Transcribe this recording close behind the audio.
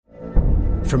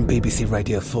From BBC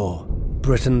Radio 4,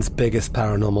 Britain's biggest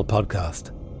paranormal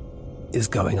podcast is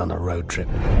going on a road trip.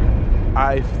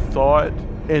 I thought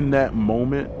in that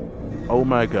moment, oh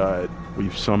my God,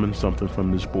 we've summoned something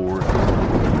from this board.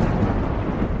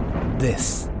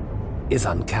 This is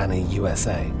Uncanny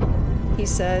USA. He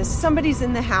says, somebody's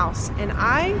in the house, and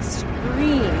I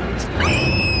screamed.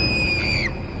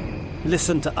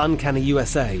 Listen to Uncanny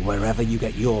USA wherever you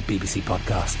get your BBC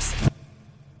podcasts,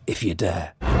 if you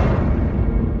dare.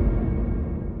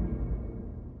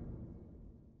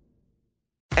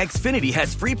 Xfinity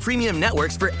has free premium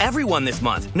networks for everyone this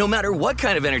month, no matter what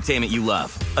kind of entertainment you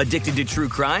love. Addicted to true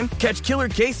crime? Catch killer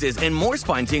cases and more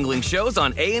spine-tingling shows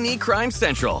on A&E Crime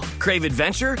Central. Crave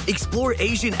adventure? Explore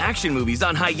Asian action movies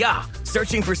on Hi-YAH.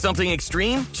 Searching for something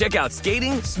extreme? Check out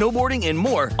skating, snowboarding, and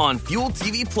more on Fuel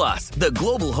TV Plus, the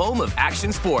global home of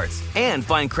action sports. And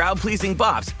find crowd-pleasing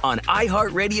bops on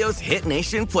iHeartRadio's Hit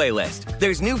Nation playlist.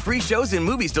 There's new free shows and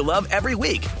movies to love every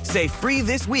week. Say free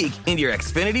this week in your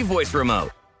Xfinity voice remote.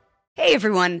 Hey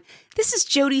everyone, this is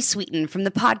Jody Sweeten from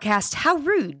the podcast How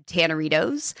Rude,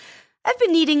 Tanneritos. I've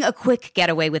been needing a quick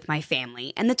getaway with my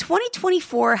family, and the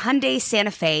 2024 Hyundai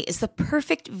Santa Fe is the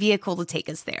perfect vehicle to take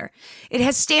us there. It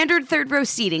has standard third-row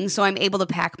seating, so I'm able to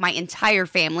pack my entire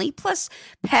family, plus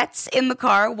pets, in the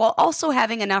car, while also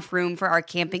having enough room for our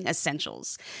camping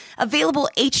essentials. Available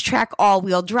H-Track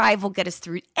all-wheel drive will get us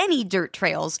through any dirt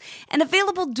trails, and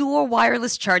available dual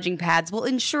wireless charging pads will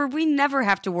ensure we never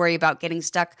have to worry about getting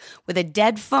stuck with a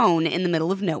dead phone in the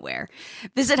middle of nowhere.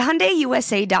 Visit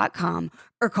HyundaiUSA.com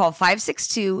or call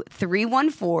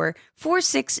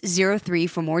 562-314-4603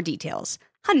 for more details.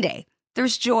 Hyundai,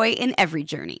 there's joy in every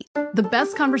journey. The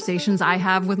best conversations I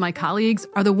have with my colleagues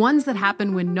are the ones that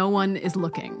happen when no one is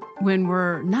looking, when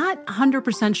we're not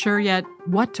 100% sure yet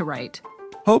what to write.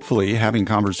 Hopefully, having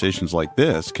conversations like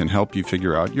this can help you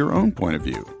figure out your own point of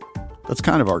view. That's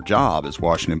kind of our job as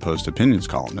Washington Post opinions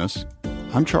columnists.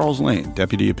 I'm Charles Lane,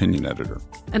 Deputy Opinion Editor.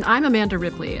 And I'm Amanda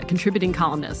Ripley, a contributing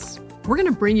columnist. We're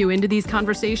going to bring you into these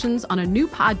conversations on a new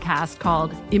podcast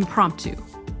called Impromptu.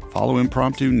 Follow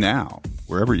Impromptu now,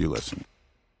 wherever you listen.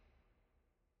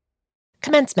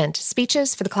 Commencement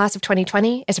Speeches for the Class of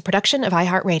 2020 is a production of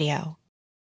iHeartRadio.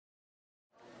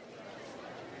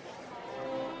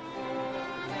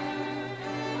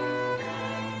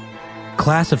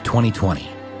 Class of 2020.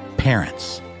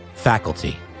 Parents,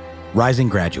 faculty, rising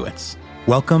graduates.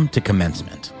 Welcome to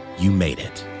Commencement. You made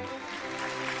it.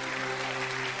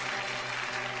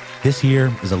 This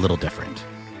year is a little different.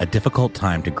 A difficult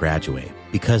time to graduate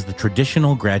because the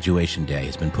traditional graduation day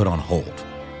has been put on hold.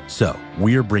 So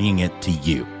we're bringing it to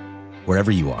you,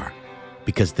 wherever you are,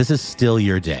 because this is still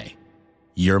your day,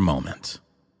 your moment.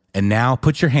 And now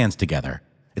put your hands together.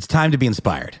 It's time to be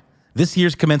inspired. This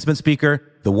year's commencement speaker,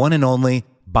 the one and only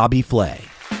Bobby Flay.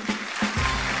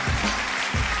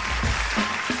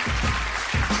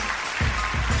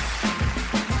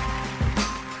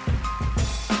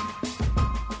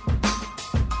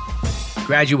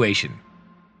 Graduation.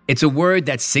 It's a word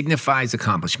that signifies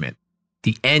accomplishment,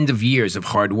 the end of years of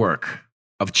hard work,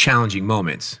 of challenging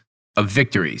moments, of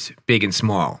victories, big and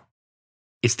small.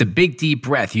 It's the big, deep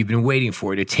breath you've been waiting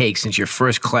for to take since your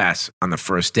first class on the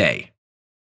first day.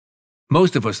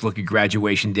 Most of us look at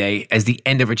graduation day as the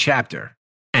end of a chapter,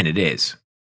 and it is.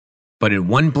 But in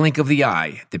one blink of the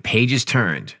eye, the page is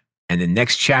turned, and the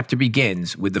next chapter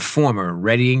begins with the former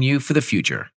readying you for the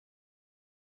future.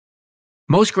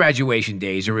 Most graduation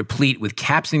days are replete with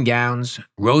caps and gowns,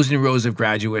 rows and rows of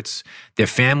graduates, their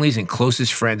families and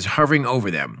closest friends hovering over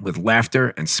them with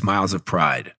laughter and smiles of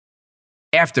pride.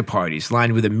 After parties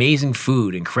lined with amazing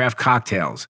food and craft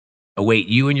cocktails await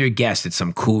you and your guests at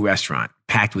some cool restaurant,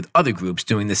 packed with other groups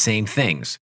doing the same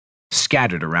things,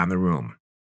 scattered around the room.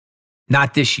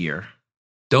 Not this year.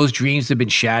 Those dreams have been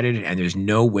shattered and there's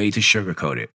no way to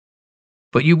sugarcoat it.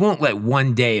 But you won't let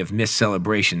one day of missed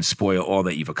celebration spoil all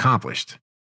that you've accomplished.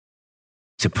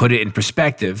 To put it in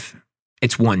perspective,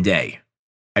 it's one day.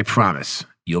 I promise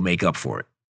you'll make up for it.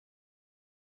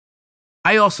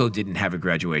 I also didn't have a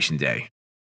graduation day,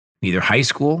 neither high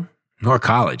school nor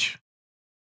college.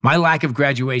 My lack of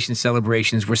graduation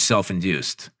celebrations were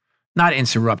self-induced, not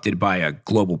interrupted by a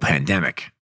global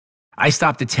pandemic. I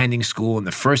stopped attending school in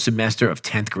the first semester of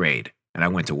 10th grade, and I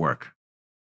went to work.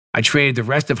 I traded the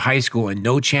rest of high school and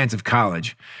no chance of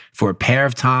college for a pair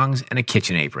of tongs and a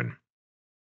kitchen apron.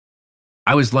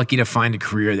 I was lucky to find a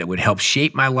career that would help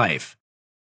shape my life.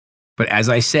 But as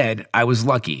I said, I was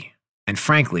lucky, and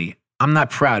frankly, I'm not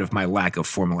proud of my lack of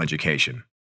formal education.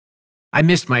 I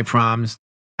missed my proms.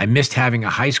 I missed having a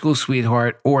high school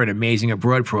sweetheart or an amazing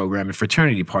abroad program and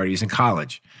fraternity parties in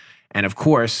college. And of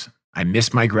course, I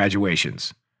missed my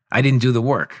graduations. I didn't do the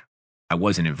work. I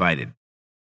wasn't invited.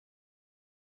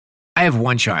 I have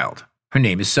one child. Her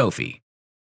name is Sophie.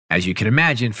 As you can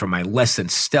imagine, from my less than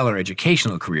stellar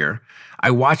educational career,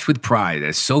 I watched with pride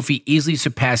as Sophie easily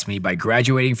surpassed me by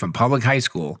graduating from public high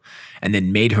school and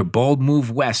then made her bold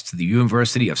move west to the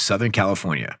University of Southern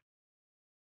California.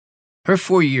 Her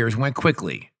 4 years went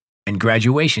quickly, and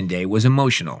graduation day was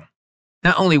emotional.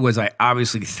 Not only was I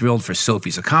obviously thrilled for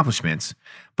Sophie's accomplishments,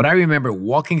 but I remember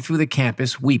walking through the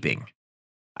campus weeping.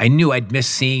 I knew I'd miss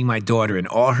seeing my daughter in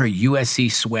all her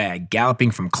USC swag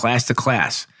galloping from class to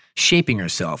class, shaping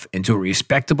herself into a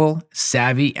respectable,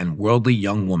 savvy, and worldly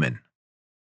young woman.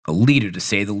 A leader, to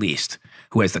say the least,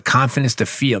 who has the confidence to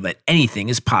feel that anything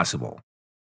is possible.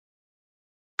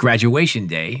 Graduation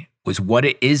day was what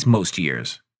it is most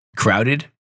years: crowded,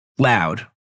 loud,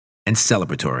 and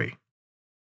celebratory.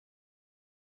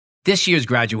 This year's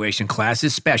graduation class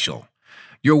is special.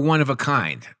 You're one of a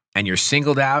kind, and you're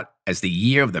singled out as the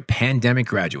year of the pandemic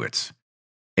graduates.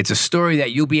 It's a story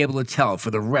that you'll be able to tell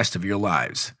for the rest of your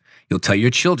lives. You'll tell your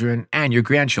children and your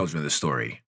grandchildren the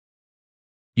story.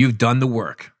 You've done the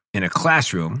work, in a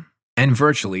classroom and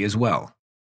virtually as well.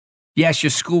 Yes, your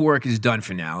schoolwork is done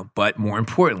for now, but more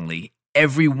importantly,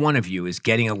 every one of you is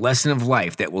getting a lesson of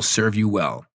life that will serve you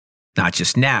well, not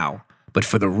just now, but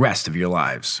for the rest of your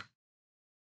lives.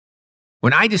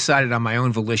 When I decided on my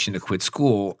own volition to quit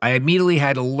school, I immediately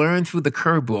had to learn through the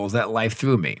curveballs that life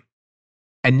threw me.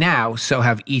 And now, so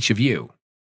have each of you.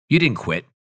 You didn't quit.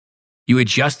 You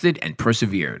adjusted and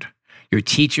persevered. Your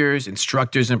teachers,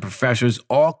 instructors, and professors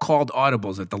all called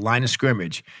audibles at the line of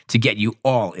scrimmage to get you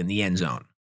all in the end zone.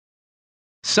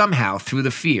 Somehow, through the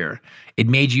fear, it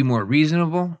made you more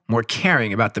reasonable, more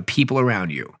caring about the people around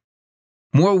you,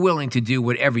 more willing to do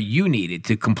whatever you needed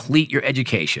to complete your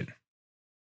education.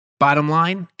 Bottom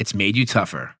line, it's made you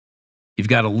tougher. You've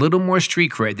got a little more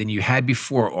street cred than you had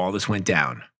before all this went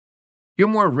down. You're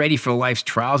more ready for life's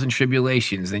trials and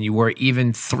tribulations than you were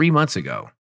even 3 months ago.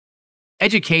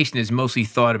 Education is mostly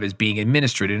thought of as being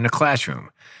administered in a classroom,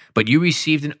 but you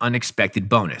received an unexpected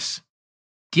bonus.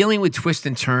 Dealing with twists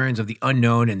and turns of the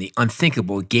unknown and the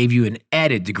unthinkable gave you an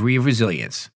added degree of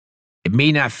resilience. It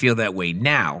may not feel that way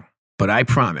now, but I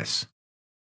promise,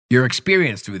 your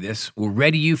experience through this will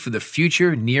ready you for the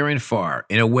future near and far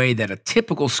in a way that a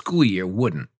typical school year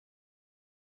wouldn't.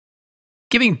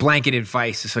 Giving blanket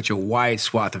advice to such a wide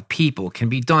swath of people can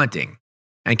be daunting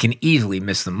and can easily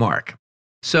miss the mark.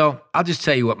 So I'll just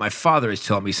tell you what my father has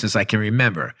told me since I can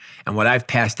remember and what I've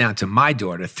passed down to my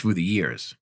daughter through the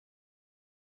years.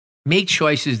 Make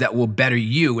choices that will better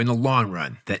you in the long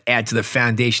run, that add to the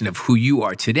foundation of who you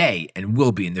are today and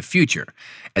will be in the future,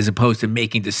 as opposed to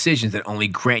making decisions that only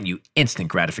grant you instant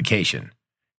gratification.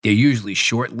 They're usually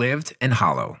short-lived and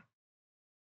hollow.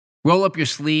 Roll up your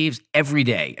sleeves every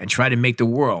day and try to make the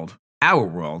world, our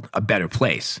world, a better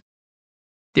place.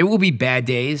 There will be bad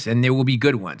days and there will be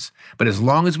good ones, but as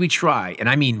long as we try, and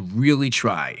I mean really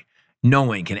try, no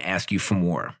one can ask you for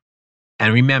more.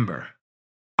 And remember,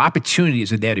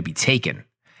 opportunities are there to be taken,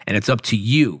 and it's up to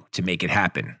you to make it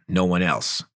happen, no one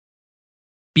else.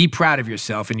 Be proud of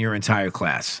yourself and your entire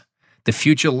class. The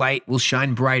future light will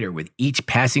shine brighter with each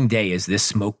passing day as this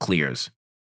smoke clears.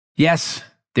 Yes,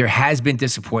 there has been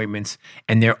disappointments,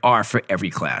 and there are for every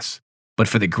class. But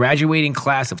for the graduating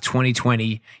class of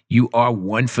 2020, you are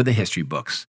one for the history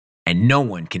books, and no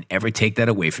one can ever take that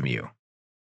away from you.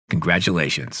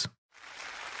 Congratulations.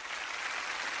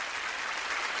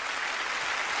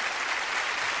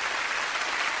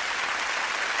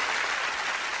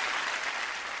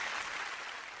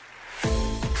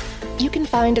 You can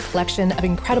find a collection of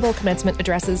incredible commencement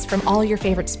addresses from all your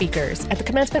favorite speakers at the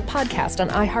Commencement Podcast on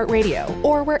iHeartRadio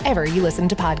or wherever you listen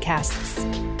to podcasts.